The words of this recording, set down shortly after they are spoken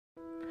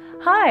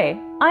Hi,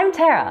 I'm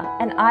Tara,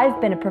 and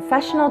I've been a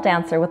professional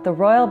dancer with the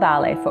Royal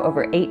Ballet for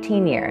over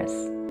 18 years.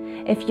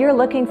 If you're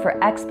looking for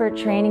expert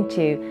training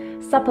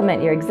to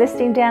supplement your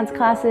existing dance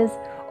classes,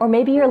 or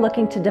maybe you're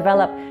looking to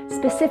develop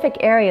specific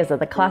areas of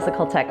the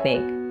classical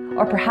technique,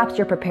 or perhaps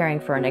you're preparing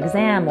for an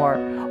exam or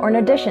an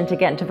audition to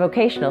get into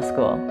vocational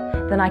school,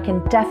 then I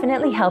can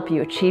definitely help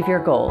you achieve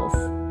your goals.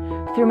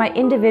 Through my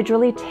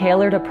individually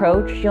tailored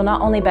approach, you'll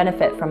not only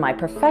benefit from my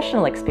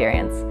professional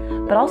experience,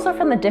 but also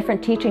from the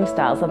different teaching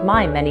styles of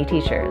my many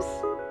teachers.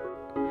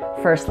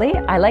 Firstly,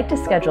 I like to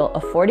schedule a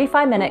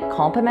 45-minute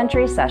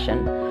complimentary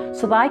session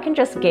so that I can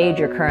just gauge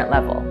your current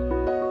level.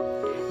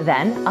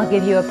 Then, I'll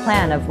give you a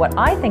plan of what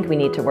I think we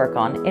need to work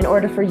on in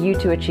order for you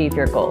to achieve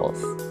your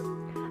goals.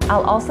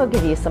 I'll also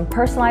give you some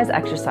personalized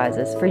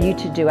exercises for you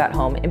to do at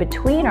home in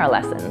between our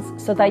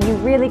lessons so that you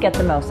really get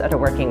the most out of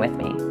working with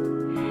me.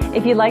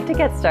 If you'd like to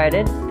get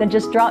started, then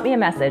just drop me a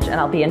message and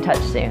I'll be in touch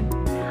soon.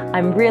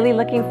 I'm really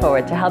looking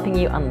forward to helping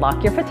you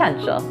unlock your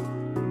potential.